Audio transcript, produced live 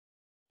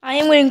I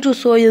am going to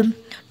show you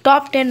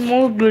top 10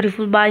 most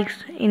beautiful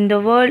bikes in the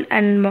world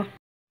and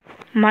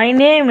my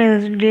name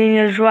is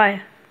Daniel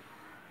Roy.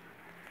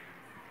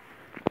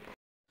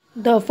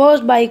 The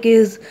first bike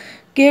is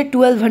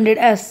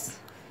K1200S.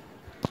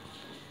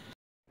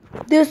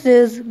 This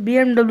is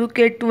BMW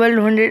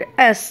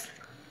K1200S.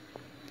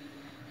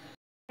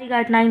 Bike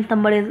at 9th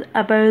number is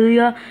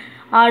Aprilia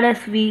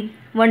RSV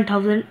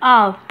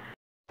 1000R.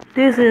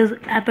 This is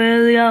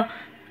Aprilia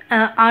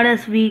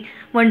RSV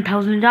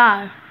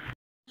 1000R.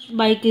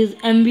 Bike is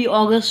MV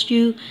August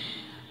F4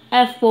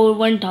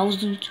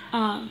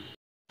 1000R.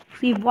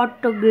 See what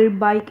a great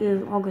bike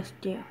is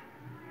Augustia.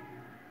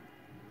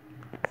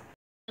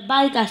 The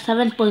bike at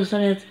 7th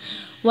position is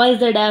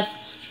YZF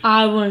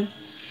R1.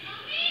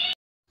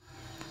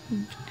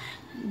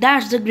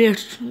 That's the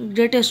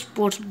greatest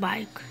sports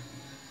bike.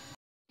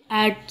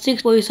 At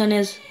 6th position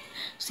is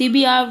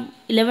CBR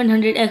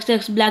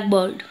 1100XX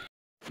Blackbird.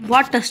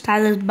 What a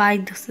stylish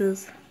bike this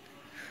is.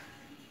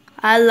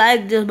 I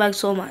like this bike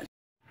so much.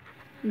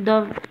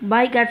 The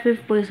bike at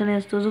 5th position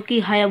is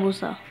Suzuki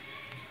Hayabusa.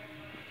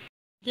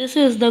 This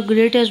is the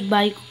greatest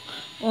bike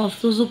of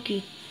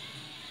Suzuki.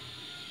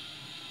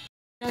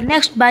 The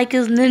next bike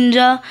is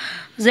Ninja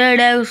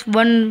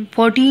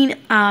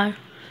ZX114R.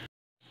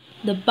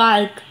 The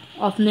bike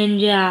of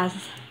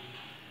ninjas.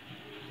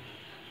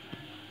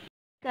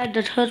 At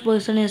the third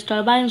position is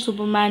Turbine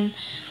Superman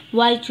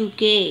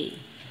Y2K.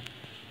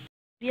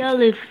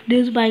 Really,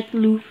 this bike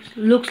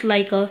looks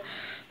like a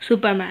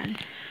Superman.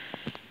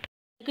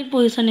 Second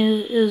position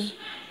is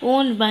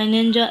owned by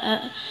Ninja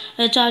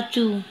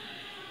HR2.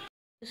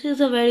 This is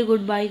a very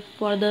good bike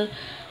for the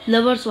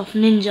lovers of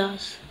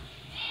ninjas.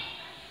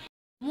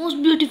 The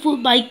most beautiful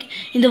bike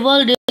in the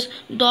world is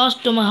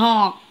Dodge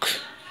Tomahawk.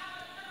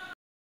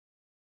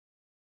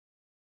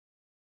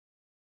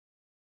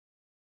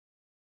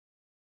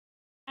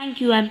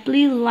 Thank you and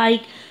please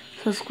like,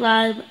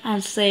 subscribe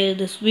and share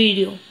this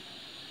video.